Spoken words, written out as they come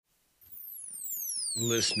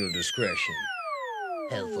Listener discretion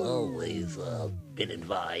have always been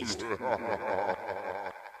advised.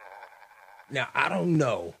 Now, I don't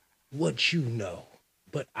know what you know,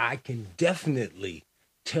 but I can definitely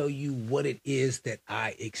tell you what it is that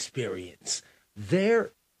I experience.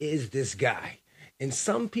 There is this guy, and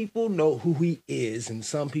some people know who he is, and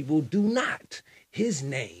some people do not. His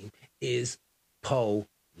name is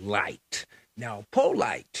Polite. Now,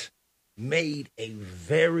 Polite made a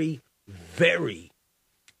very,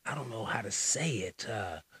 I don't know how to say it,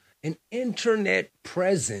 an internet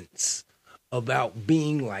presence about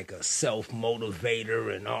being like a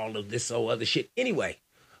self-motivator and all of this other shit. Anyway,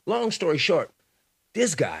 long story short,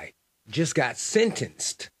 this guy just got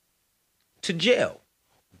sentenced to jail.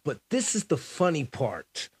 But this is the funny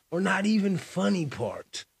part, or not even funny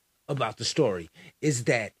part about the story, is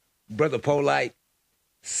that Brother Polite,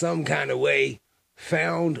 some kind of way,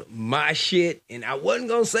 found my shit, and I wasn't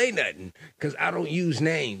going to say nothing because I don't use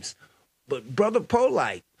names. But Brother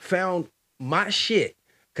Polite found my shit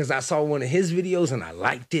because I saw one of his videos and I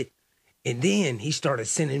liked it. And then he started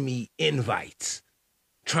sending me invites,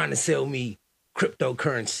 trying to sell me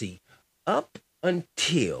cryptocurrency up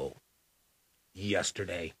until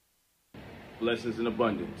yesterday. Blessings in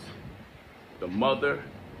abundance. The mother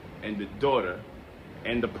and the daughter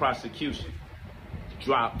and the prosecution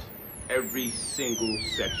dropped every single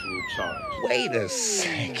sexual charge. Wait a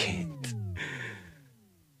second.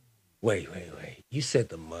 Wait. You said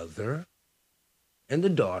the mother and the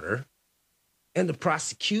daughter and the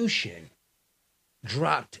prosecution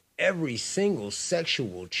dropped every single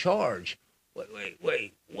sexual charge.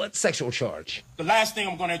 Wait. What sexual charge? The last thing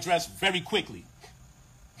I'm going to address very quickly.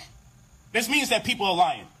 This means that people are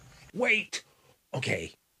lying. Wait.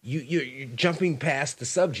 Okay. You're jumping past the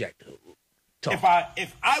subject. Talk.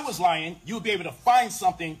 If I was lying, you would be able to find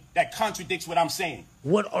something that contradicts what I'm saying.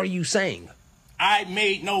 What are you saying? I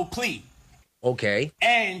made no plea. Okay.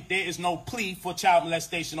 And there is no plea for child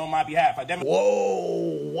molestation on my behalf.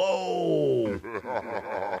 Whoa.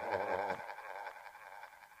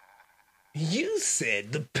 You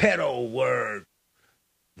said the pedo word,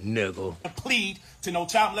 nigga. Plead to no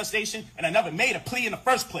child molestation, and I never made a plea in the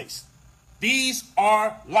first place. These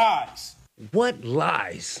are lies. What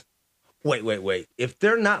lies? Wait. If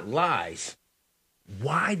they're not lies,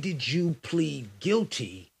 why did you plead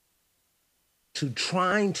guilty to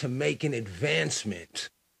trying to make an advancement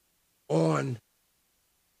on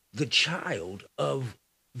the child of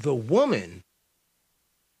the woman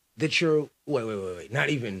that you're, wait, not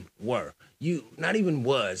even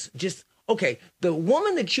was, just, okay, the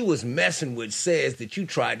woman that you was messing with says that you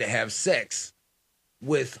tried to have sex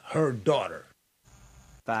with her daughter.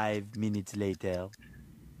 5 minutes later.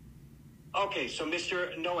 Okay, so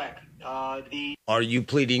Mr. Nowak, Are you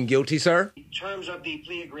pleading guilty, sir? the terms of the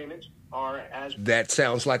plea agreement are as That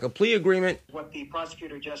sounds like a plea agreement. what the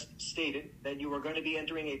prosecutor just stated, that you are going to be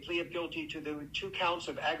entering a plea of guilty to the 2 counts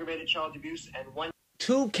of aggravated child abuse and 1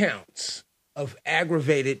 2 counts of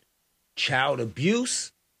aggravated child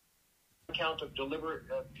abuse, count of deliberate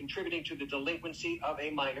contributing to the delinquency of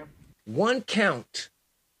a minor. 1 count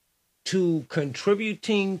to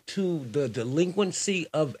contributing to the delinquency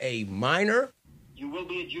of a minor. You will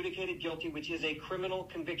be adjudicated guilty, which is a criminal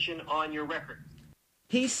conviction on your record.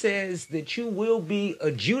 He says that you will be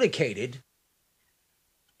adjudicated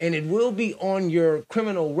and it will be on your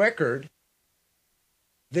criminal record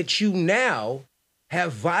that you now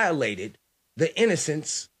have violated the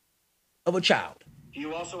innocence of a child. Do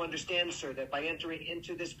you also understand, sir, that by entering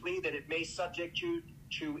into this plea that it may subject you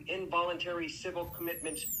to involuntary civil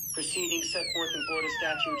commitment proceedings set forth in Florida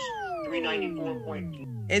Statutes 394.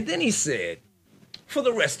 And then he said, for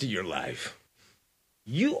the rest of your life,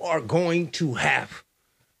 you are going to have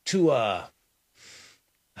to,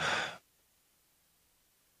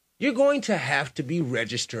 you're going to have to be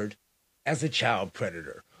registered as a child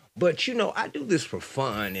predator. But, you know, I do this for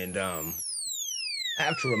fun, and I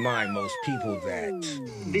have to remind most people that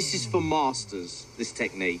This is for masters, this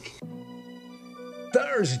technique.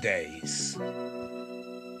 Thursdays,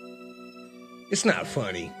 it's not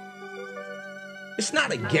funny. It's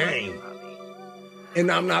not a game.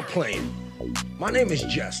 And I'm not playing. My name is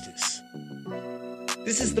Justice.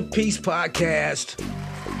 This is the Peace Podcast.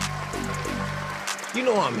 You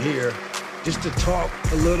know I'm here just to talk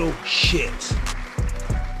a little shit.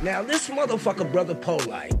 Now, this motherfucker, Brother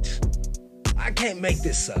Polite, I can't make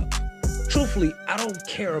this up. Truthfully, I don't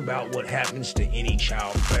care about what happens to any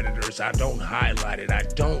child predators. I don't highlight it. I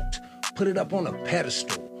don't put it up on a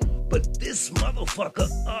pedestal. But this motherfucker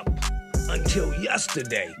up until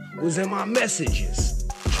yesterday was in my messages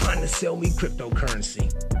trying to sell me cryptocurrency.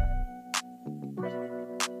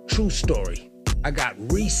 True story. I got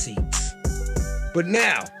receipts. But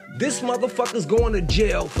now, this motherfucker's going to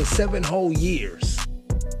jail for 7 whole years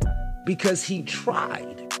because he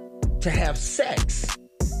tried to have sex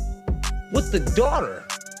with the daughter.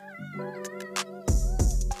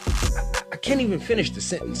 I can't even finish the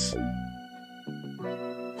sentence.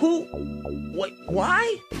 Who? What?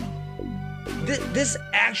 Why? This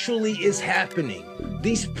actually is happening.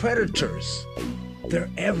 These predators, they're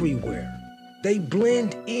everywhere. They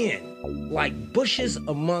blend in like bushes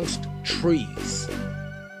amongst trees.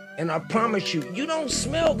 And I promise you, you don't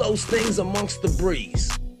smell those things amongst the breeze.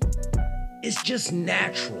 It's just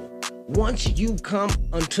natural. Once you come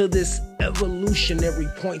unto this evolutionary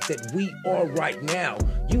point that we are right now,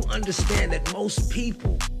 you understand that most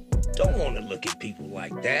people don't want to look at people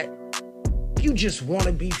like that. You just want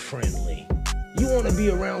to be friendly. You want to be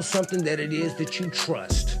around something that it is that you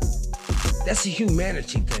trust. That's a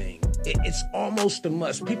humanity thing. It's almost a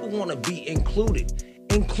must. People want to be included,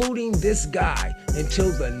 including this guy, until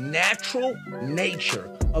the natural nature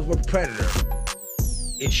of a predator,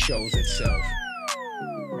 it shows itself.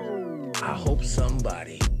 I hope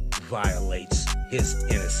somebody violates his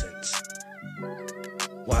innocence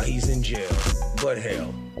while he's in jail. But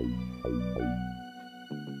hell,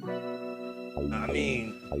 I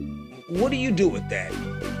mean, what do you do with that?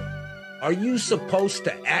 Are you supposed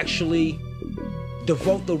to actually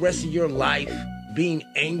devote the rest of your life being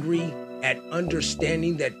angry at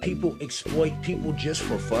understanding that people exploit people just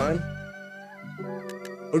for fun?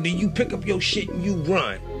 Or do you pick up your shit and you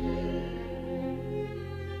run?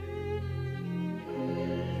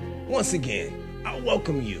 Once again, I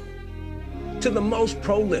welcome you to the most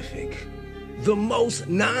prolific, the most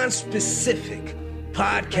non-specific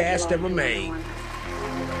podcast ever made.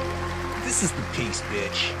 This is the piece,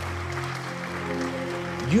 bitch.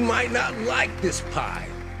 You might not like this pie.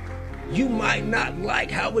 You might not like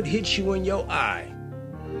how it hits you in your eye.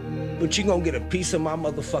 But you're gonna get a piece of my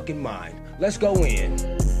motherfucking mind. Let's go in.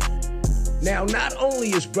 Now, not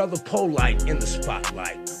only is Brother Polite in the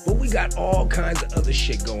spotlight, but we got all kinds of other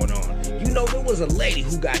shit going on. You know, there was a lady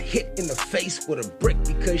who got hit in the face with a brick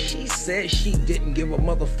because she said she didn't give a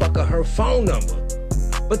motherfucker her phone number.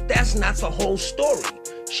 But that's not the whole story.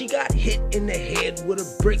 She got hit in the head with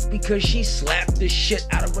a brick because she slapped the shit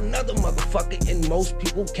out of another motherfucker, and most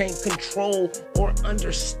people can't control or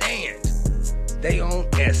understand their own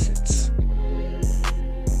essence.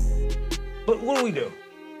 But what do?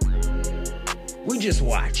 We just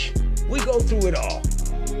watch. We go through it all.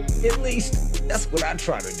 At least, that's what I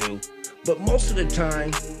try to do. But most of the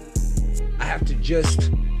time, I have to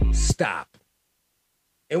just stop.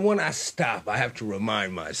 And when I stop, I have to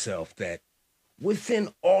remind myself that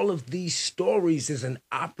within all of these stories is an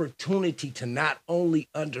opportunity to not only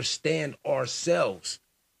understand ourselves,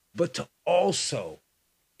 but to also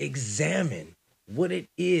examine what it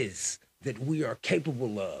is that we are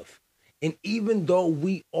capable of. And even though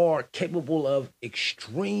we are capable of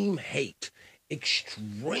extreme hate,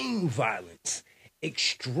 extreme violence,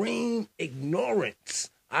 extreme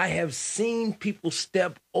ignorance, I have seen people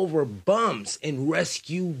step over bums and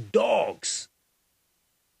rescue dogs.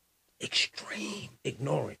 Extreme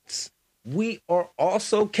ignorance. We are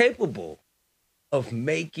also capable of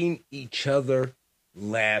making each other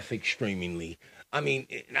laugh extremely. I mean,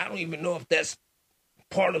 and I don't even know if that's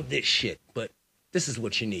part of this shit, but this is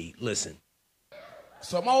what you need. Listen.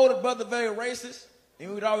 So my older brother very racist, and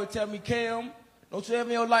he would always tell me, Cam, don't you ever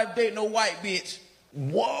in your life date no white bitch.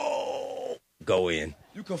 Whoa. Go in.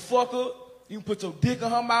 You can fuck her, you can put your dick in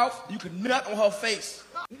her mouth, you can nut on her face.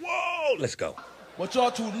 Whoa. Let's go. But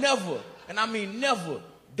y'all two never, and I mean never,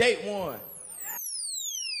 date one.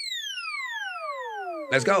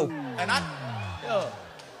 Let's go. And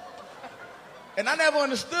I never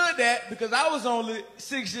understood that because I was only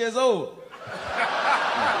 6 years old.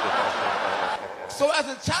 So as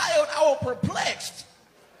a child, I was perplexed.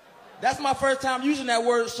 That's my first time using that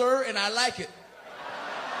word, sir, and I like it.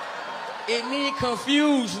 It means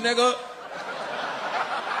confused, nigga.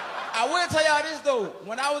 I will tell y'all this, though.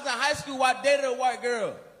 When I was in high school, I dated a white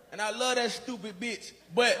girl, and I love that stupid bitch.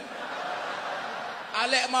 But I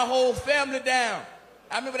let my whole family down.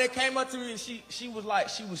 I remember they came up to me, and she was like,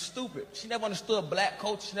 she was stupid. She never understood black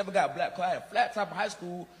culture. She never got black culture. I had a flat top in high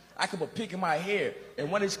school. I kept a pick in my hair.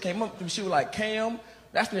 And when they came up to me, she was like, Cam,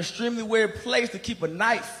 that's an extremely weird place to keep a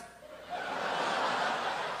knife.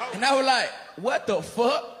 And I was like, what the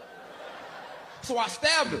fuck? So I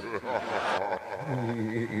stabbed her.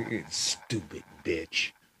 Stupid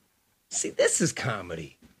bitch. See, this is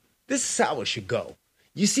comedy. This is how it should go.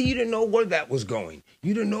 You see, you didn't know where that was going.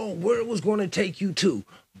 You didn't know where it was going to take you to.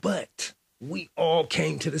 But we all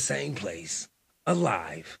came to the same place,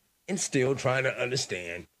 alive and still trying to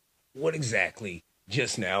understand what exactly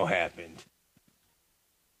just now happened.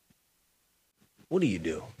 What do you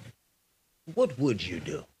do? What would you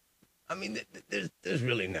do? I mean, there's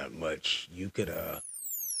really not much you could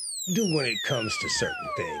do when it comes to certain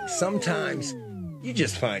things. Sometimes you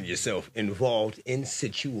just find yourself involved in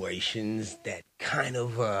situations that kind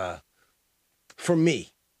of, for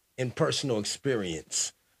me, in personal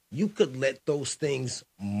experience, you could let those things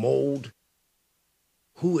mold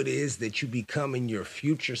who it is that you become in your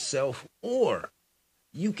future self, or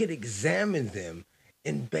you could examine them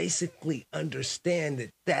and basically understand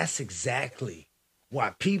that that's exactly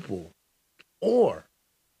why people, or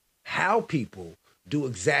how people do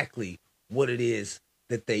exactly what it is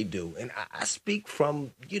that they do. And I speak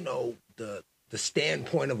from, the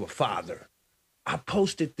standpoint of a father. I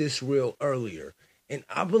posted this reel earlier, and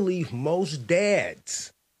I believe most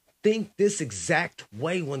dads think this exact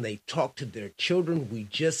way when they talk to their children. We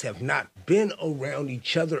just have not been around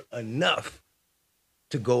each other enough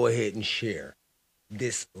to go ahead and share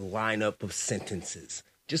this lineup of sentences.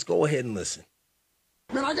 Just go ahead and listen.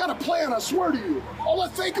 Man, I got a plan, I swear to you. All I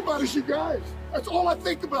think about is you guys. That's all I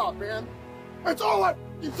think about, man. That's all I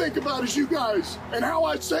think about is you guys and how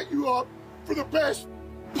I set you up for the best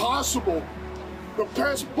possible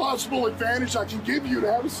advantage I can give you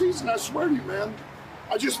to have a season. I swear to you, man.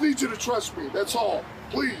 I just need you to trust me. That's all.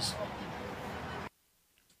 Please.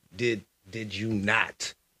 Did you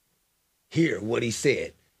not hear what he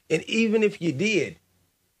said? And even if you did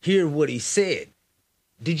hear what he said,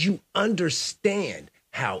 did you understand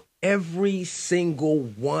how every single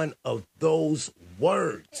one of those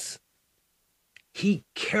words he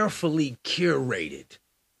carefully curated,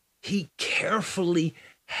 he carefully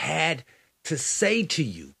had to say to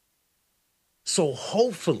you? So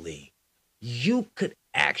hopefully you could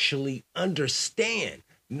actually understand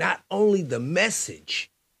not only the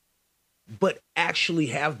message, but actually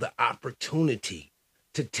have the opportunity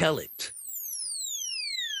to tell it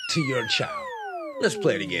to your child. Let's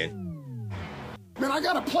play it again. Man, I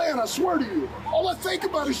got a plan, I swear to you. All I think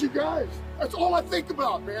about is you guys. That's all I think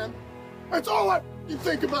about, man. That's all I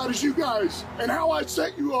think about is you guys and how I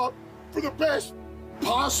set you up for the best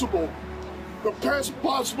possible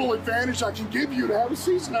advantage I can give you to have a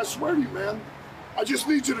season. I swear to you, man. I just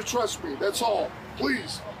need you to trust me. That's all.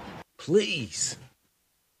 Please. Please.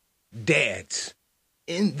 Dads,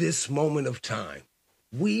 in this moment of time,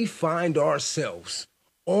 we find ourselves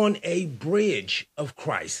on a bridge of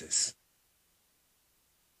crisis.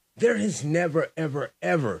 There has never, ever,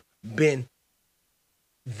 ever been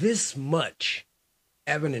this much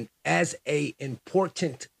evident as an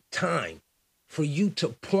important time for you to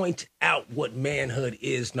point out what manhood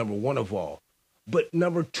is, number one of all. But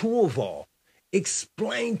number two of all,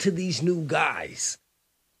 explain to these new guys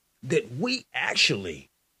that we actually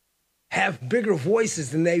have bigger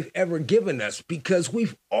voices than they've ever given us, because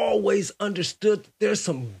we've always understood that there's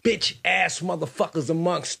some bitch-ass motherfuckers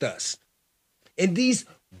amongst us. And these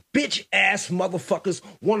bitch-ass motherfuckers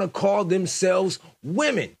want to call themselves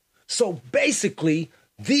women. So basically,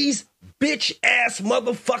 these bitch-ass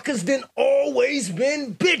motherfuckers done always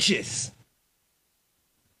been bitches.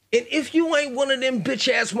 And if you ain't one of them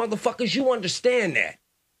bitch-ass motherfuckers, you understand that.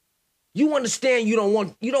 You understand you don't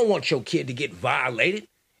want your kid to get violated.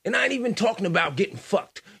 And I ain't even talking about getting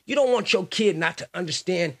fucked. You don't want your kid not to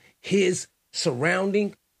understand his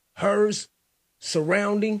surrounding, hers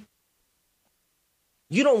surrounding.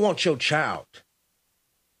 You don't want your child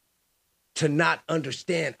to not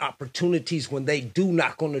understand opportunities when they do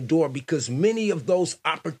knock on the door, because many of those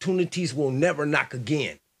opportunities will never knock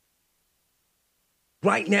again.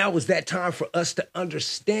 Right now is that time for us to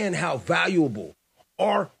understand how valuable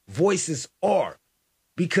our voices are,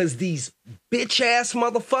 because these bitch-ass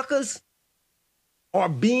motherfuckers are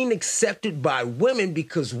being accepted by women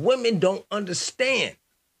because women don't understand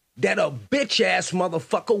that a bitch-ass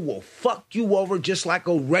motherfucker will fuck you over just like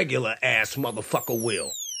a regular-ass motherfucker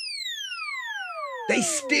will. They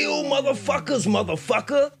still motherfuckers,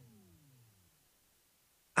 motherfucker.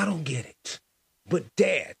 I don't get it. But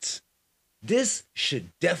dads, this should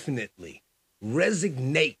definitely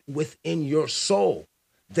resonate within your soul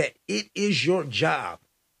that it is your job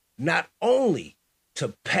not only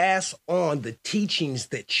to pass on the teachings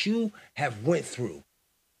that you have went through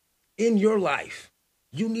in your life,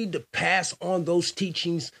 you need to pass on those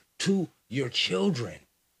teachings to your children.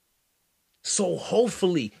 So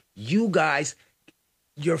hopefully you guys,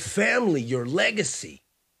 your family, your legacy,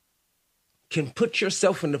 can put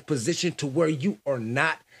yourself in a position to where you are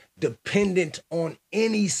not dependent on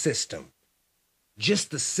any system,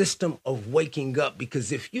 just the system of waking up.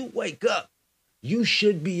 Because if you wake up, You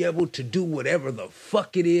should be able to do whatever the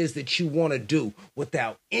fuck it is that you want to do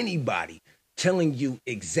without anybody telling you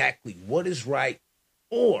exactly what is right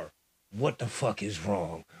or what the fuck is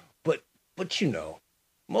wrong. But you know,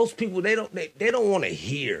 most people, they don't want to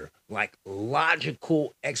hear like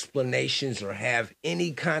logical explanations or have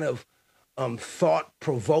any kind of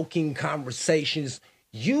thought-provoking conversations.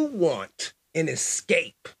 You want an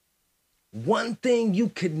escape. One thing you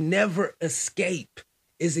could never escape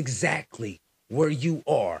is exactly where you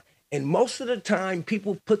are. And most of the time,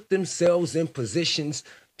 people put themselves in positions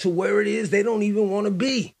to where it is they don't even want to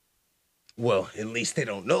be. Well, at least they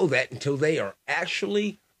don't know that until they are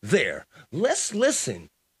actually there. Let's listen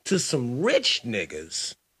to some rich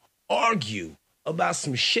niggas argue about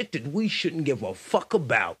some shit that we shouldn't give a fuck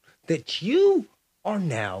about, that you are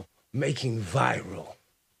now making viral.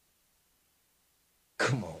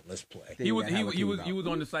 Come on, let's play. You was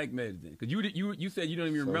on the psych meds then, because you said you don't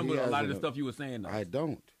even remember a lot of the stuff you were saying. I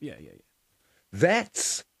don't. Yeah.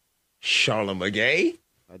 That's Charlamagne Gay.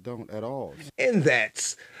 I don't at all. And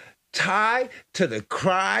that's Ty to the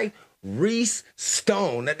Cry Reese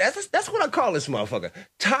Stone. That's what I call this motherfucker.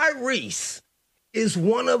 Tyrese is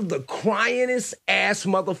one of the cryingest ass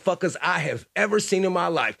motherfuckers I have ever seen in my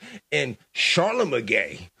life. And Charlamagne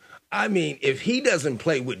Gay, I mean, if he doesn't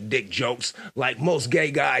play with dick jokes like most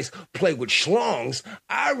gay guys play with schlongs,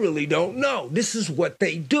 I really don't know. This is what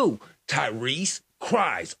they do. Tyrese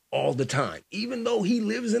cries all the time. Even though he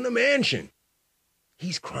lives in a mansion,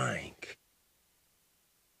 he's crying.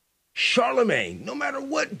 Charlamagne, no matter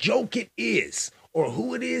what joke it is or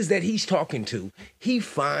who it is that he's talking to, he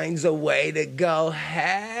finds a way to go,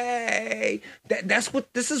 hey.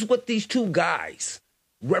 This is what these two guys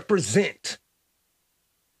represent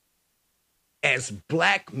as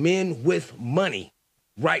black men with money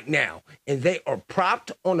right now. And they are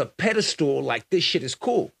propped on a pedestal like this shit is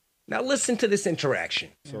cool. Now listen to this interaction.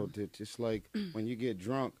 So just like when you get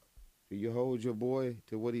drunk, do you hold your boy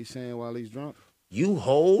to what he's saying while he's drunk? You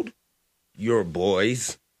hold your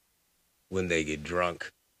boys when they get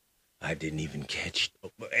drunk. I didn't even catch.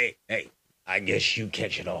 Hey, I guess you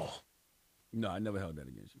catch it all. No, I never held that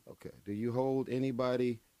against you. Okay. Do you hold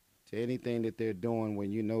anybody to anything that they're doing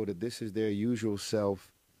when you know that this is their usual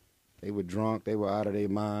self? They were drunk, they were out of their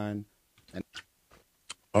mind. And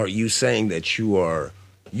are you saying that you are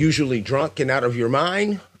usually drunk and out of your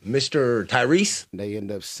mind, Mr. Tyrese? They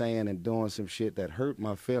end up saying and doing some shit that hurt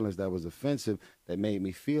my feelings, that was offensive, that made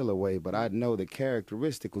me feel a way. But I know that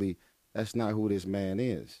characteristically, that's not who this man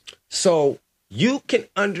is. So you can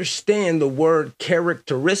understand the word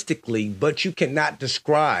characteristically, but you cannot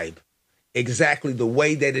describe exactly the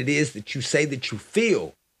way that it is that you say that you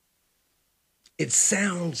feel. It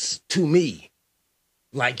sounds to me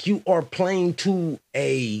like you are playing to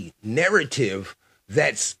a narrative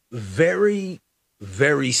that's very,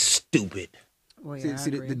 very stupid. Well, yeah,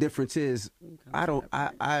 see the difference is,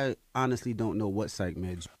 I honestly don't know what psych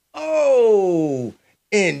meds. Oh,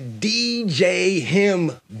 and DJ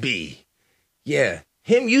Him B. Yeah,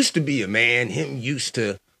 him used to be a man. Him used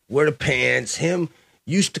to wear the pants. Him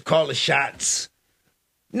used to call the shots.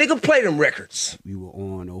 Nigga, play them records. You were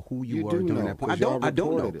on or who you were during that point. I don't know. I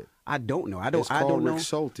don't know. I don't know.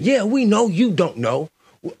 Rick yeah, we know you don't know.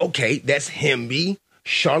 Okay, that's Himby,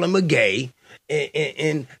 Charlamagne Gay,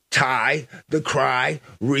 and Ty, the Cry,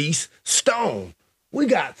 Reese Stone. We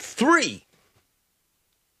got 3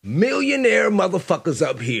 millionaire motherfuckers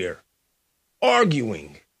up here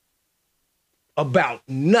arguing about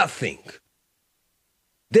nothing.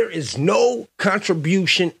 There is no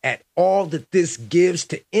contribution at all that this gives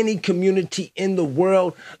to any community in the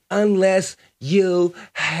world unless you,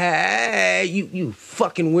 hey, you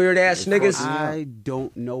fucking weird ass niggas. I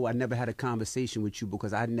don't know. I never had a conversation with you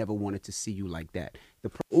because I never wanted to see you like that.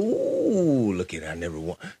 Ooh, look at, I never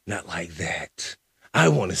want, not like that. I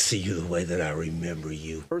want to see you the way that I remember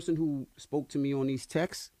you. The person who spoke to me on these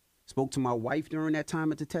texts, spoke to my wife during that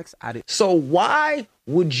time at the text, I didn't. So why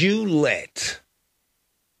would you let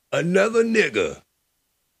another nigga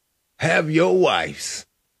have your wife's?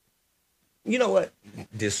 You know what?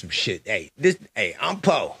 This some shit. Hey, I'm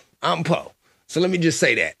Po. So let me just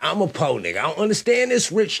say that. I'm a Po nigga. I don't understand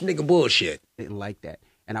this rich nigga bullshit. I didn't like that.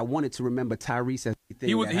 And I wanted to remember Tyrese as the thing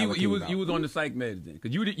he was on the psych meds then.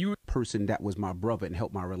 Because you person that was my brother and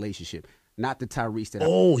helped my relationship. Not the Tyrese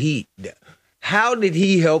that how did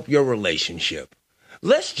he help your relationship?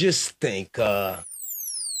 Let's just think, most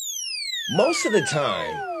of the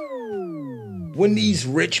time, when these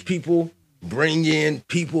rich people bring in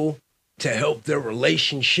people to help their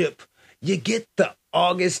relationship, you get the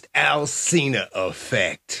August Alsina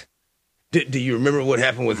effect. Do you remember what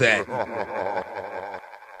happened with that?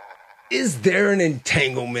 is there an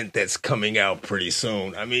entanglement that's coming out pretty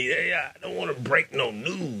soon? I mean, I don't want to break no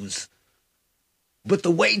news, but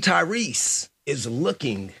the way Tyrese is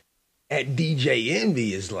looking at DJ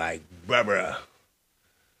Envy is like, bruh,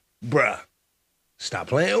 stop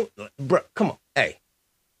playing, bruh, come on, hey,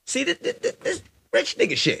 see this rich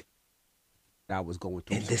nigga shit. I was going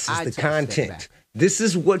through. And this is the content. This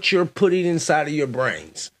is what you're putting inside of your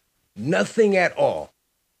brains. Nothing at all.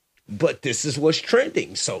 But this is what's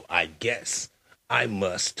trending. So I guess I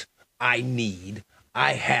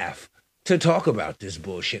have to talk about this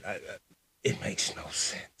bullshit. It makes no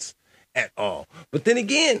sense at all. But then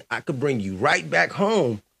again, I could bring you right back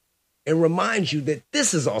home and remind you that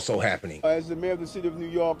this is also happening. As the mayor of the city of New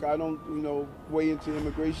York, I don't, weigh into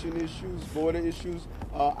immigration issues, border issues.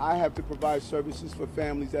 I have to provide services for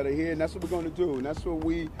families that are here, and that's what we're going to do. And that's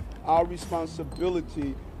what our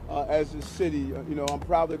responsibility as a city. I'm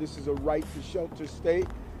proud that this is a right to shelter state,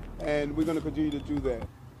 and we're going to continue to do that.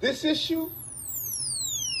 This issue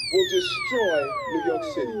will destroy New York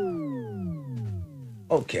City.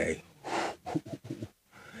 Okay.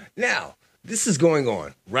 Now, this is going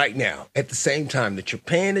on right now at the same time that you're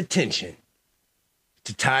paying attention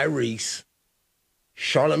to Tyrese,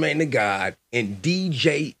 Charlamagne the God, and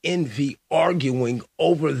DJ Envy arguing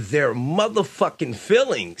over their motherfucking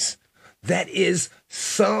feelings. That is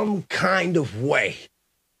some kind of way,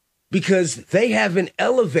 because they haven't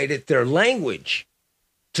elevated their language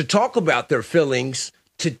to talk about their feelings,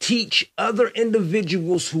 to teach other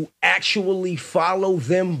individuals who actually follow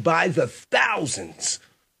them by the thousands.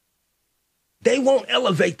 They won't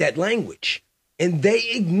elevate that language, and they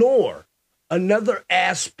ignore another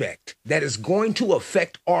aspect that is going to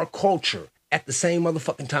affect our culture at the same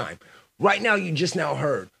motherfucking time. Right now, you just now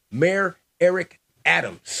heard Mayor Eric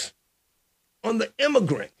Adams on the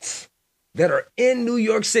immigrants that are in New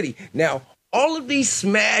York City. Now, all of these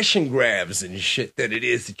smash and grabs and shit that it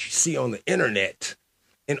is that you see on the internet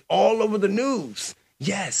and all over the news,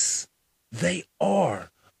 yes, they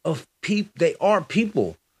are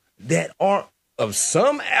people that are of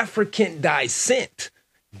some African descent,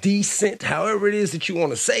 however it is that you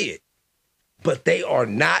want to say it, but they are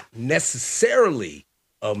not necessarily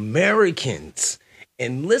Americans.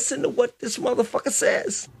 And listen to what this motherfucker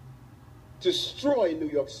says. Destroy New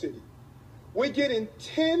York City. We're getting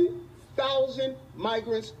 10,000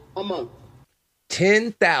 migrants a month.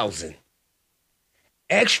 10,000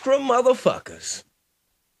 extra motherfuckers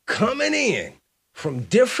coming in from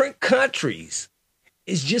different countries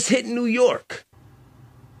is just hitting New York.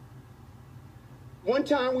 One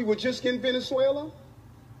time we were just getting Venezuela.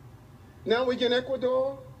 Now we're getting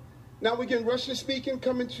Ecuador. Now we're getting Russian-speaking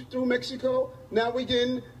coming through Mexico. Now we're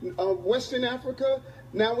getting Western Africa.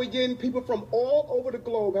 Now we're getting people from all over the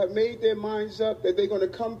globe have made their minds up that they're going to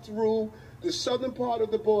come through the southern part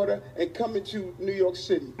of the border and come into New York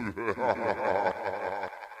City.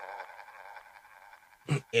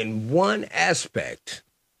 In one aspect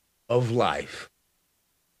of life,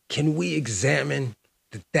 can we examine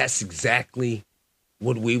that that's exactly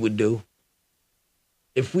what we would do?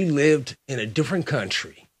 If we lived in a different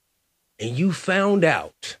country and you found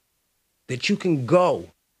out that you can go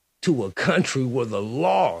to a country where the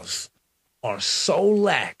laws are so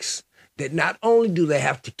lax that not only do they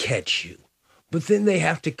have to catch you, but then they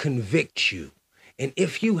have to convict you. And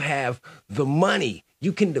if you have the money,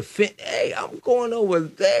 you can defend, hey, I'm going over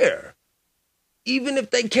there. Even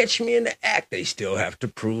if they catch me in the act, they still have to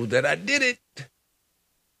prove that I did it.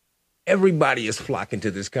 Everybody is flocking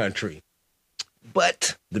to this country.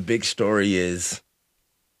 But the big story is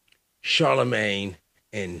Charlamagne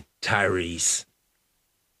and Tyrese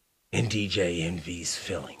and DJ Envy's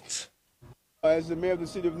feelings. As the mayor of the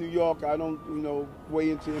city of New York, I don't,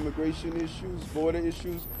 weigh into immigration issues, border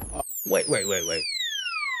issues. Wait.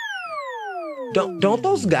 Don't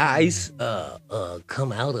those guys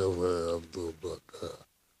come out of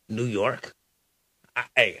New York?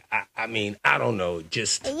 I mean, I don't know.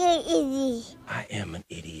 Just I am an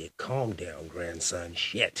idiot. Calm down, grandson.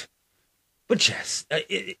 Shit. But yes,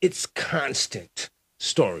 it's constant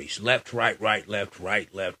stories. Left, right, left,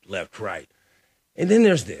 right. And then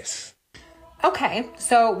there's this. Okay,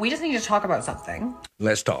 so we just need to talk about something.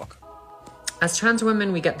 Let's talk. As trans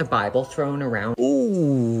women, we get the Bible thrown around.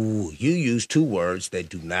 Ooh, you use two words that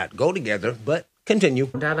do not go together, but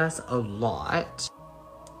continue. At us a lot.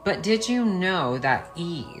 But did you know that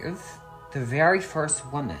Eve, the very first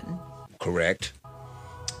woman... Correct.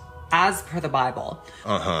 As per the Bible...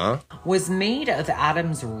 was made of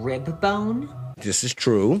Adam's rib bone? This is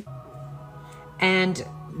true. And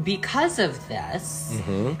because of this,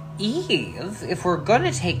 Eve, if we're going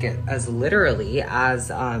to take it as literally as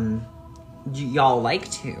y'all like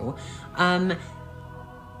to,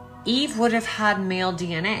 Eve would have had male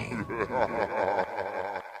DNA.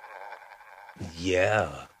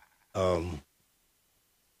 Yeah.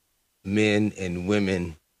 Men and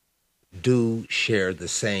women do share the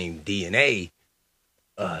same DNA,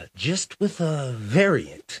 just with a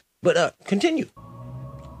variant. But continue.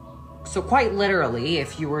 So quite literally,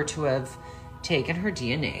 if you were to have taken her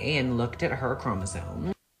DNA and looked at her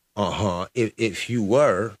chromosome. If you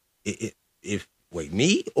were, wait,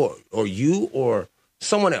 me or you or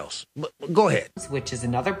someone else. But go ahead. Which is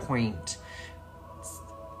another point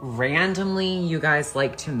randomly you guys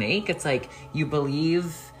like to make. It's like you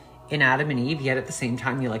believe in Adam and Eve, yet at the same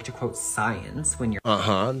time you like to quote science when you're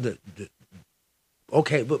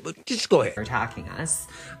okay, but just go ahead. Attacking us.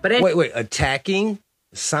 But wait, attacking?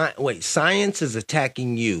 Science is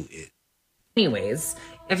attacking you. Anyways,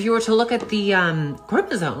 if you were to look at the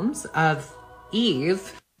chromosomes of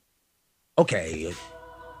Eve, okay,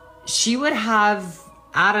 she would have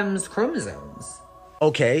Adam's chromosomes.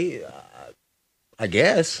 Okay, I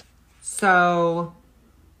guess. So,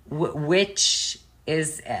 which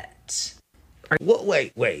is it?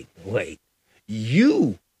 Wait.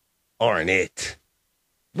 You aren't it.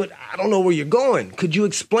 But I don't know where you're going. Could you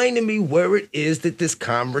explain to me where it is that this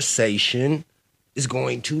conversation is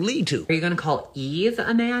going to lead to? Are you going to call Eve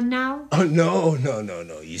a man now? Oh, no.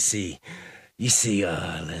 You see,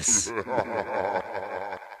 let's...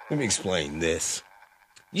 Let me explain this.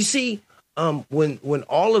 You see, when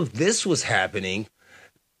all of this was happening,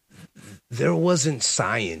 there wasn't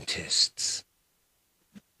scientists.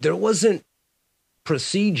 There wasn't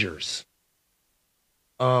procedures.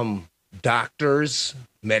 Doctors,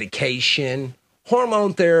 medication,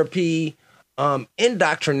 hormone therapy,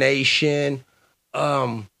 indoctrination.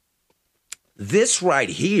 This right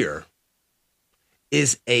here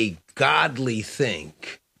is a godly thing.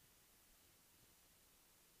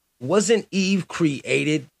 Wasn't Eve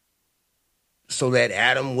created so that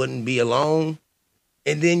Adam wouldn't be alone?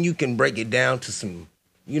 And then you can break it down to some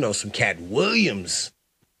Cat Williams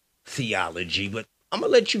theology, but I'm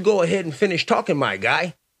going to let you go ahead and finish talking, my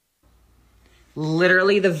guy.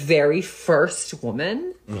 Literally the very first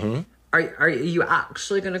woman? Mm-hmm. Are you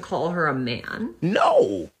actually going to call her a man?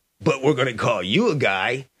 No, but we're going to call you a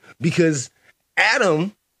guy because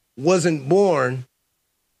Adam wasn't born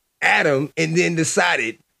Adam and then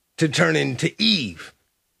decided to turn into Eve.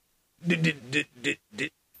 Do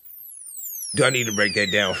I need to break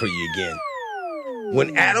that down for you again?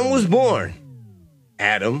 When Adam was born,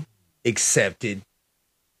 Adam accepted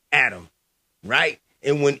Adam, right?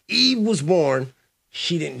 And when Eve was born,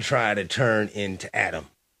 she didn't try to turn into Adam.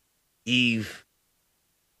 Eve,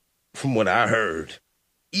 from what I heard,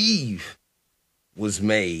 Eve was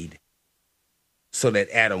made so that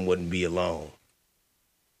Adam wouldn't be alone.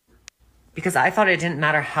 Because I thought it didn't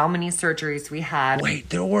matter how many surgeries we had. Wait,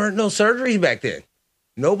 there weren't no surgeries back then.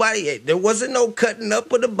 There wasn't no cutting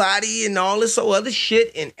up of the body and all this other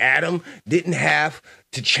shit. And Adam didn't have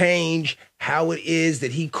to change how it is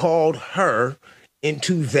that he called her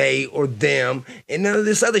into they or them and none of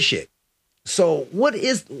this other shit. So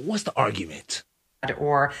what's the argument?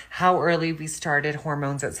 Or how early we started,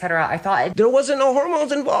 hormones, etc. I thought there wasn't no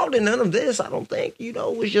hormones involved in none of this, I don't think. It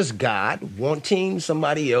was just God wanting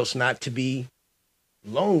somebody else not to be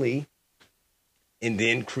lonely and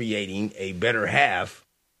then creating a better half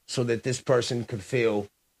so that this person could feel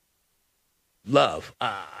love.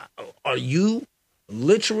 Are you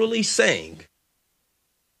literally saying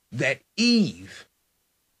that Eve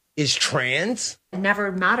is trans? It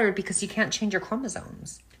never mattered because you can't change your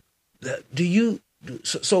chromosomes.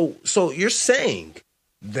 So you're saying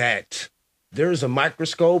that there's a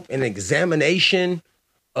microscope and examination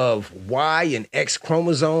of Y and X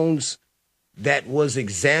chromosomes that was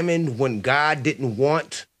examined when God didn't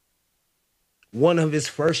want one of his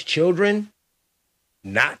first children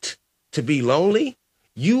not to be lonely?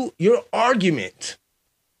 Your argument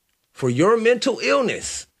for your mental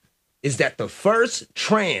illness is that the first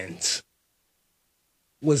trans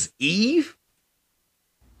was Eve?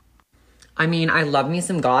 I mean, I love me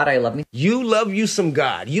some God. You love you some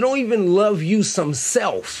God. You don't even love you some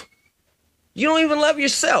self. You don't even love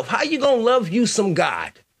yourself. How you gonna love you some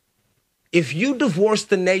God? If you divorce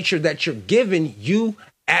the nature that you're given, you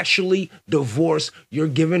actually divorce your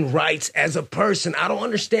given rights as a person. I don't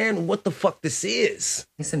understand what the fuck this is.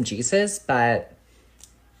 Some Jesus, but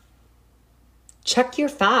check your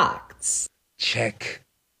facts. Check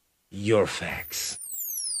your facts.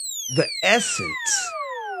 The essence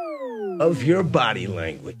of your body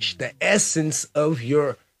language, the essence of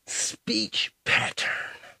your speech pattern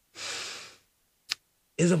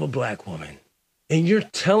is of a black woman. And you're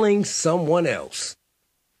telling someone else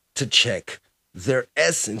to check their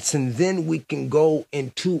essence. And then we can go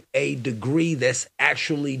into a degree that's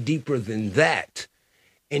actually deeper than that.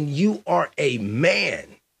 And you are a man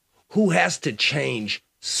who has to change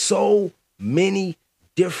so many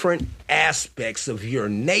different aspects of your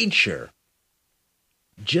nature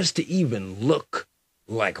just to even look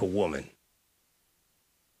like a woman.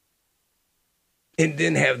 And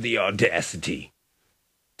then have the audacity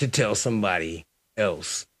to tell somebody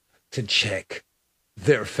else to check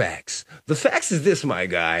their facts. The facts is this, my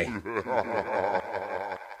guy.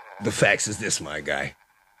 The facts is this, my guy.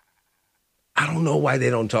 I don't know why they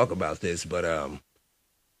don't talk about this, but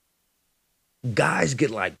guys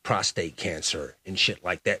get like prostate cancer and shit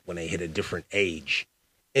like that when they hit a different age.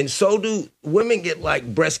 And so do women get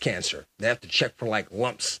like breast cancer. They have to check for like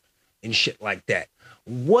lumps and shit like that.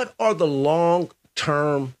 What are the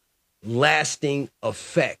long-term lasting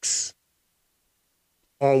effects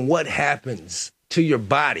on what happens to your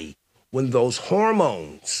body when those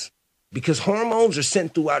hormones, because hormones are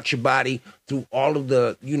sent throughout your body through all of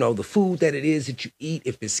the, the food that it is that you eat,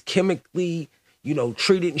 if it's chemically,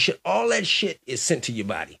 treated and shit, all that shit is sent to your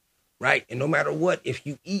body, right? And no matter what, if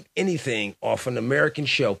you eat anything off an American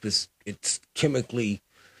shelf, it's chemically,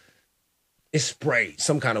 it's sprayed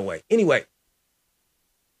some kind of way. Anyway,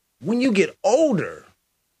 when you get older,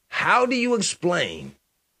 how do you explain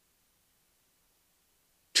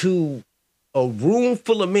to a room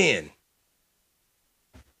full of men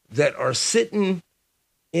that are sitting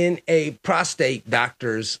in a prostate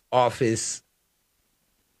doctor's office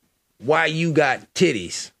why you got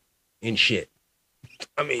titties and shit?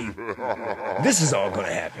 I mean, this is all going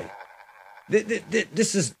to happen.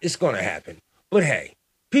 It's going to happen. But hey,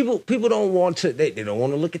 people don't want to, they don't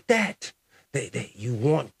want to look at that. You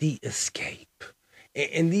want the escape.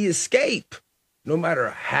 And the escape, no matter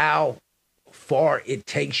how far it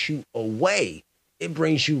takes you away, it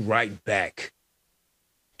brings you right back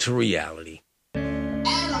to reality.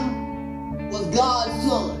 Adam was God's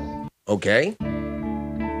son. Okay.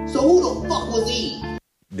 So who the fuck was Eve?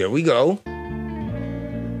 There we go.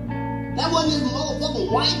 That wasn't his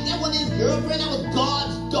motherfucking wife. That wasn't his girlfriend. That was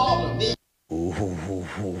God's daughter, bitch.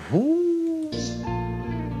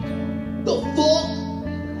 The fuck?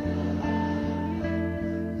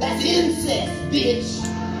 That's incest, bitch.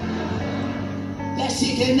 That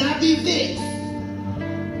shit cannot be fixed.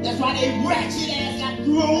 That's why they ratchet ass got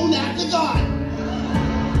thrown out the garden.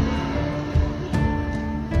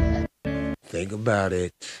 Think about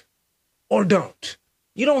it. Or don't.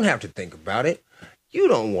 You don't have to think about it. You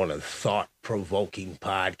don't want a thought-provoking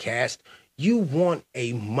podcast. You want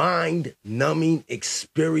a mind-numbing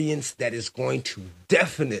experience that is going to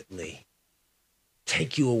definitely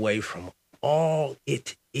take you away from all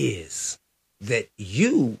it is that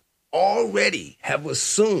you already have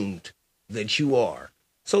assumed that you are.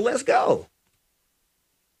 So let's go.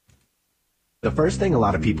 The first thing a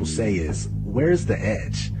lot of people say is, where's the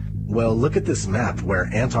edge? Well, look at this map where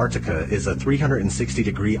Antarctica is a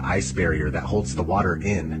 360-degree ice barrier that holds the water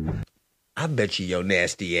in. I bet you your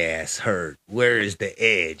nasty ass heard, where is the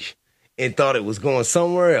edge? And thought it was going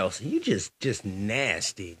somewhere else. You just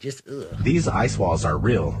nasty, just ugh. These ice walls are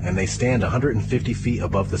real, and they stand 150 feet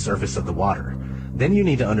above the surface of the water. Then you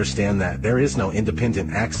need to understand that there is no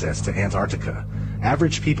independent access to Antarctica.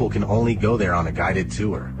 Average people can only go there on a guided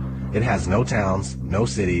tour. It has no towns, no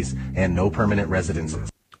cities, and no permanent residences.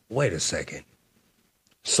 Wait a second.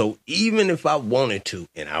 So even if I wanted to,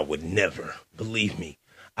 and I would never, believe me,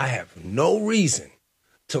 I have no reason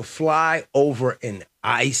to fly over an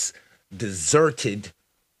ice deserted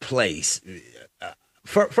place.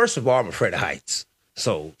 First of all, I'm afraid of heights.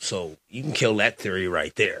 So you can kill that theory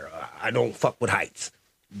right there. I don't fuck with heights.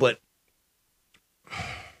 But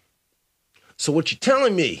so what you're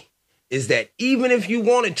telling me is that even if you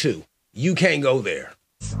wanted to, you can't go there.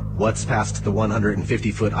 What's past the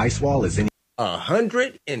 150-foot ice wall is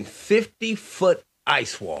 150-foot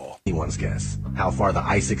ice wall. Anyone's guess. How far the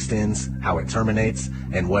ice extends, how it terminates,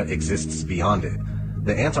 and what exists beyond it.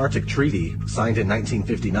 The Antarctic Treaty, signed in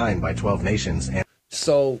 1959 by 12 nations.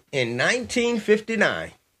 So in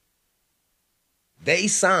 1959, they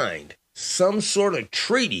signed some sort of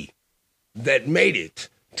treaty that made it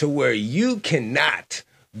to where you cannot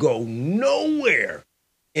go nowhere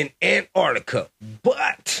in Antarctica,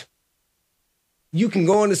 but you can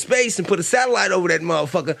go into space and put a satellite over that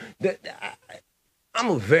motherfucker. I'm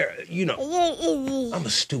a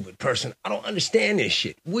stupid person. I don't understand this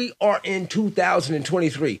shit. We are in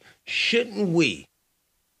 2023. Shouldn't we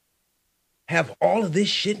have all of this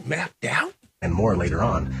shit mapped out? And more later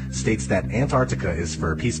on, states that Antarctica is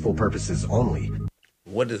for peaceful purposes only.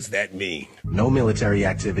 What does that mean? No military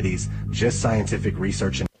activities, just scientific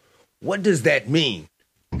research. What does that mean?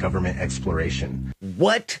 Government exploration.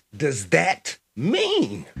 What does that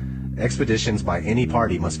mean? Expeditions by any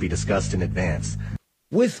party must be discussed in advance.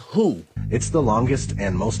 With who? It's the longest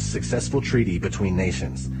and most successful treaty between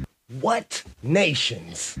nations. What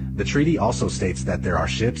nations? The treaty also states that there are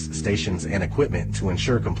ships, stations, and equipment to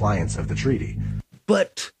ensure compliance of the treaty.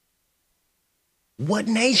 But what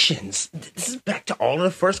nations? This is back to all of the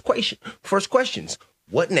first questions.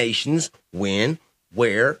 What nations? When?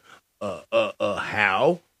 Where?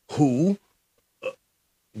 How? Who?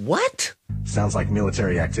 What? Sounds like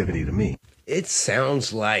military activity to me. It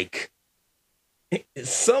sounds like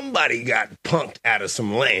somebody got punked out of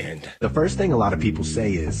some land. The first thing a lot of people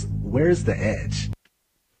say is, where's the edge?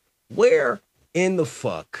 Where in the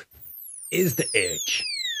fuck is the edge?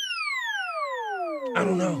 I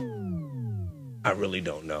don't know. I really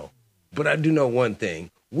don't know. But I do know one thing.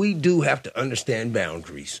 We do have to understand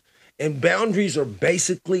boundaries. And boundaries are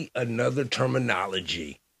basically another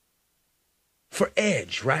terminology for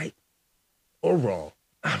edge, right? Or wrong.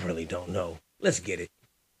 I really don't know. Let's get it.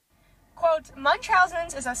 Quote,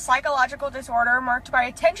 Munchausen's is a psychological disorder marked by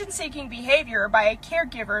attention-seeking behavior by a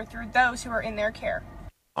caregiver through those who are in their care.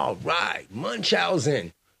 All right,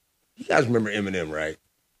 Munchausen. You guys remember Eminem, right?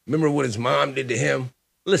 Remember what his mom did to him?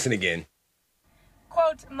 Listen again.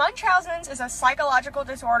 Quote, Munchausen's is a psychological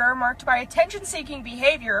disorder marked by attention-seeking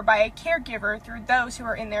behavior by a caregiver through those who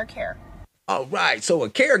are in their care. All right, so a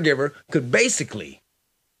caregiver could basically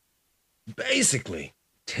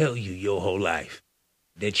tell you your whole life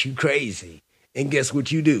that you crazy. And guess what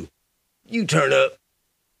you do? You turn up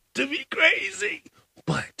to be crazy.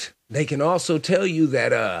 But they can also tell you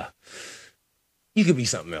that you could be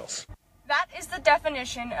something else. That is the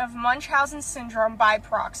definition of Munchausen syndrome by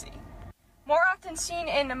proxy. More often seen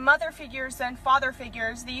in mother figures than father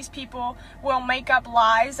figures, these people will make up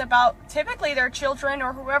lies about typically their children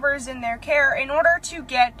or whoever is in their care in order to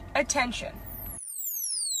get attention.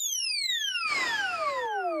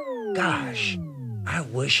 Gosh, I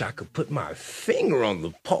wish I could put my finger on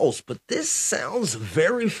the pulse, but this sounds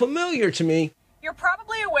very familiar to me. You're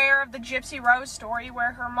probably aware of the Gypsy Rose story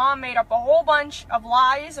where her mom made up a whole bunch of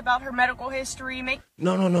lies about her medical history.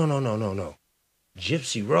 No.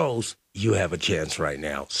 Gypsy Rose, you have a chance right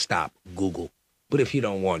now. Stop, Google. But if you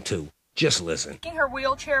don't want to, just listen. Making her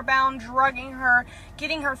wheelchair bound, drugging her,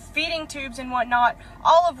 getting her feeding tubes and whatnot,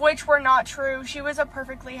 all of which were not true. She was a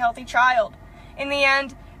perfectly healthy child. In the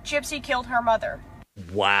end, Gypsy killed her mother.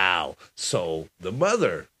 Wow. So the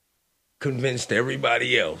mother convinced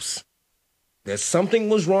everybody else that something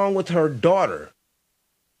was wrong with her daughter,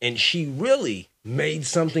 and she really made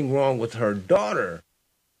something wrong with her daughter,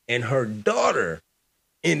 and her daughter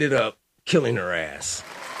ended up killing her ass.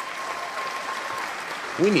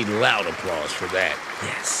 We need loud applause for that.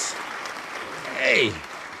 Yes. Hey,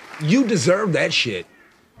 you deserve that shit.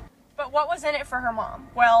 But what was in it for her mom?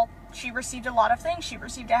 Well, she received a lot of things. She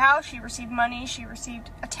received a house, she received money, she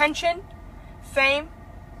received attention, fame.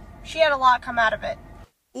 She had a lot come out of it.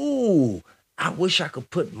 Ooh, I wish I could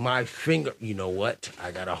put my finger. You know what?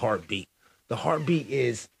 I got a heartbeat. The heartbeat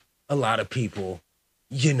is a lot of people,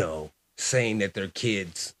 saying that their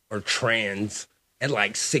kids are trans at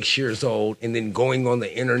like 6 years old and then going on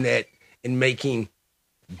the internet and making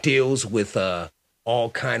deals with all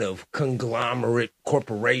kind of conglomerate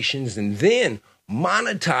corporations and then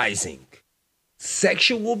monetizing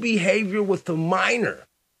sexual behavior with the minor.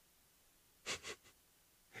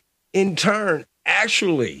 In turn,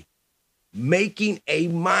 actually making a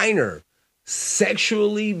minor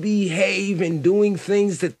sexually behave and doing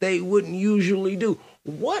things that they wouldn't usually do.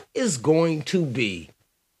 What is going to be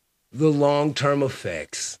the long-term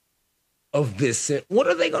effects of this? What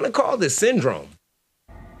are they going to call this syndrome?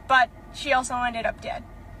 But she also ended up dead.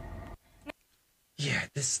 Yeah,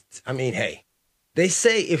 hey, they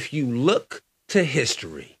say if you look to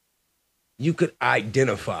history, you could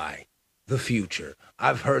identify the future.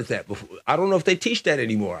 I've heard that before. I don't know if they teach that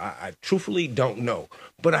anymore. I truthfully don't know.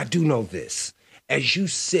 But I do know this. As you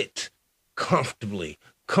sit comfortably,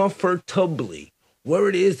 where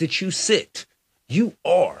it is that you sit, you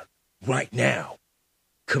are right now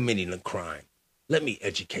committing a crime. Let me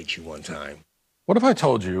educate you one time. What if I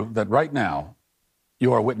told you that right now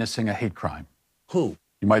you are witnessing a hate crime? Who?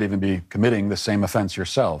 You might even be committing the same offense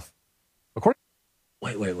yourself.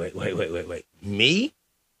 Wait. Me?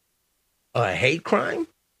 A hate crime?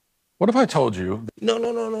 What if I told you... No.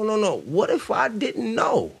 What if I didn't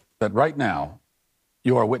know? That right now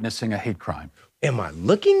you are witnessing a hate crime. Am I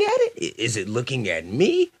looking at it? Is it looking at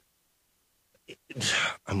me?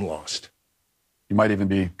 I'm lost. You might even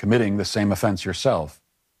be committing the same offense yourself.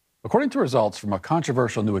 According to results from a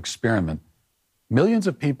controversial new experiment, Millions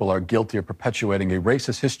of people are guilty of perpetuating a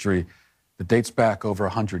racist history that dates back over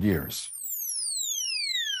 100 years.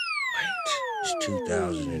 Wait, it's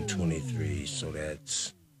 2023, so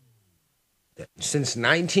that's since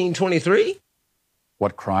 1923?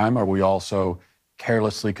 What crime are we all so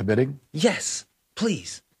carelessly committing? Yes,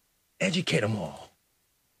 please, educate them all.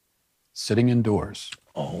 Sitting indoors.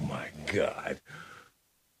 Oh my God.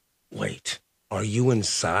 Wait, are you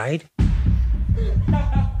inside?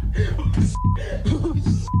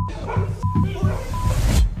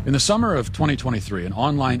 In the summer of 2023, an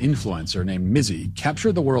online influencer named Mizzy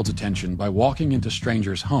captured the world's attention by walking into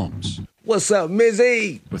strangers' homes. What's up,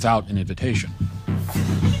 Mizzy? Without an invitation.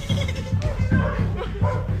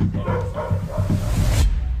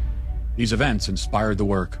 These events inspired the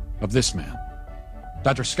work of this man.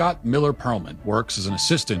 Dr. Scott Miller Perlman works as an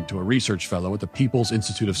assistant to a research fellow at the People's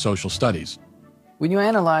Institute of Social Studies. When you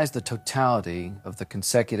analyze the totality of the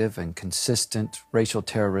consecutive and consistent racial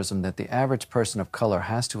terrorism that the average person of color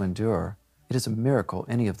has to endure, it is a miracle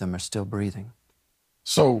any of them are still breathing.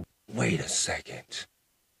 So, wait a second.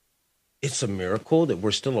 It's a miracle that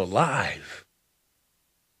we're still alive.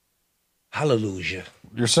 Hallelujah.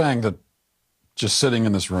 You're saying that just sitting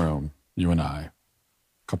in this room, you and I,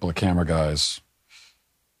 a couple of camera guys,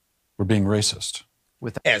 we're being racist.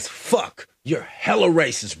 As fuck. You're hella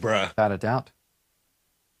racist, bruh. Without a doubt.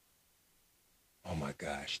 Oh my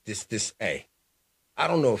gosh. Hey, I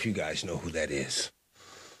don't know if you guys know who that is.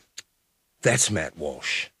 That's Matt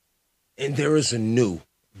Walsh. And there is a new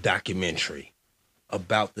documentary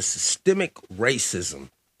about the systemic racism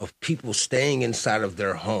of people staying inside of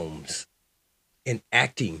their homes and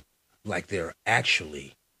acting like they're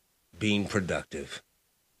actually being productive.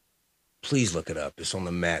 Please look it up. It's on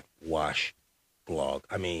the Matt Walsh blog.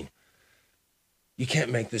 I mean, you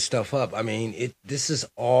can't make this stuff up. I mean, this is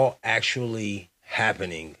all actually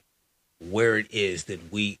happening where it is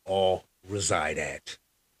that we all reside at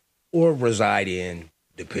or reside in,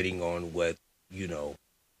 depending on what, your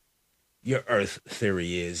earth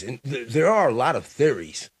theory is. And there are a lot of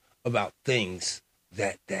theories about things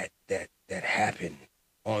that happen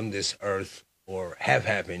on this earth or have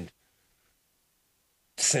happened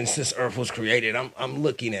since this earth was created. I'm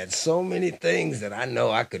looking at so many things that I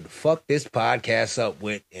know I could fuck this podcast up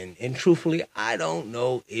with. And truthfully, I don't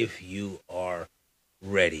know if you are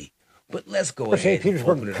ready. But let's go ahead. St.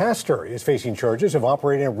 Petersburg pastor is facing charges of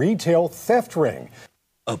operating a retail theft ring.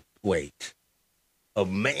 Wait. A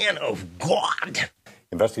man of God.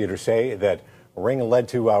 Investigators say that a ring led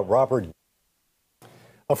to Robert.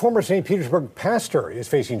 A former St. Petersburg pastor is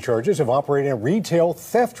facing charges of operating a retail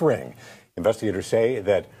theft ring. Investigators say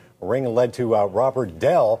that a ring led to Robert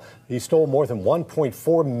Dell. He stole more than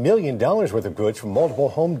 $1.4 million worth of goods from multiple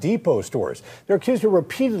Home Depot stores. They're accused of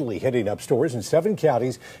repeatedly hitting up stores in 7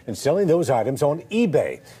 counties and selling those items on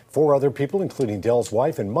eBay. 4 other people, including Dell's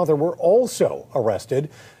wife and mother, were also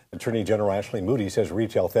arrested. Attorney General Ashley Moody says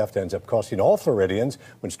retail theft ends up costing all Floridians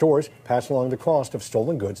when stores pass along the cost of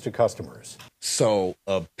stolen goods to customers. So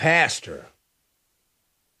a pastor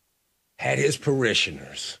had his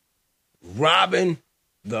parishioners robbing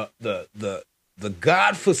the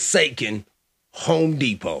godforsaken Home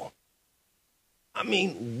Depot. I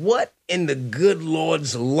mean, what in the good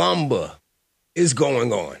Lord's lumber is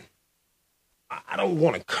going on? I don't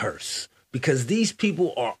want to curse because these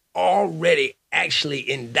people are already actually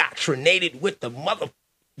indoctrinated with the mother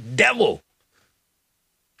devil.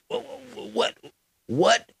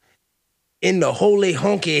 What in the holy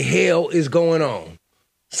honky hell is going on?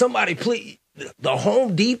 Somebody please, the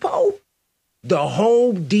Home Depot? The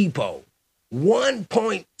Home Depot.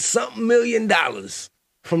 $1.something million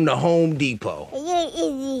from the Home Depot.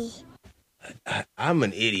 I'm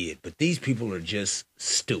an idiot, but these people are just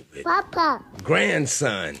stupid. Papa.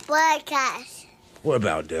 Grandson. Podcast. We're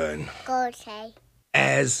about done. Go say.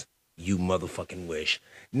 As you motherfucking wish.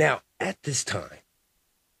 Now, at this time,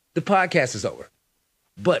 the podcast is over.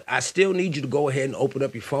 But I still need you to go ahead and open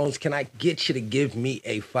up your phones. Can I get you to give me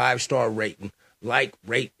a 5-star rating? Like,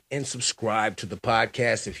 rate, and subscribe to the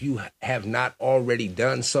podcast. If you have not already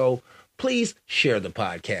done so, please share the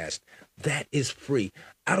podcast. That is free.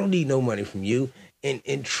 I don't need no money from you.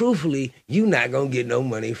 And truthfully, you're not going to get no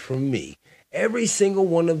money from me. Every single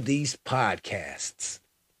one of these podcasts,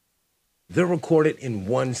 they're recorded in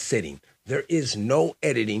one sitting. There is no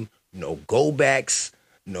editing, no go backs,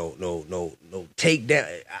 no take down.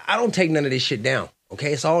 I don't take none of this shit down.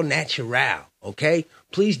 Okay. It's all natural. Okay.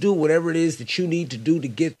 Please do whatever it is that you need to do to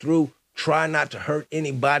get through. Try not to hurt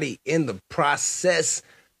anybody in the process.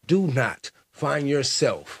 Do not find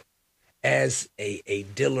yourself as a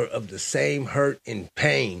dealer of the same hurt and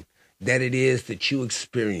pain that it is that you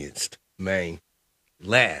experienced, man.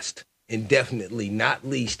 Last and definitely not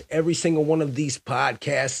least, every single one of these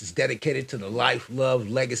podcasts is dedicated to the life, love,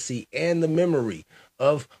 legacy, and the memory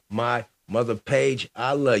of my mother, Paige.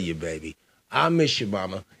 I love you, baby. I miss you,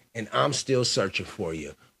 mama, and I'm still searching for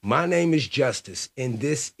you. My name is Justice, and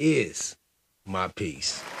this is my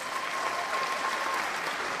piece.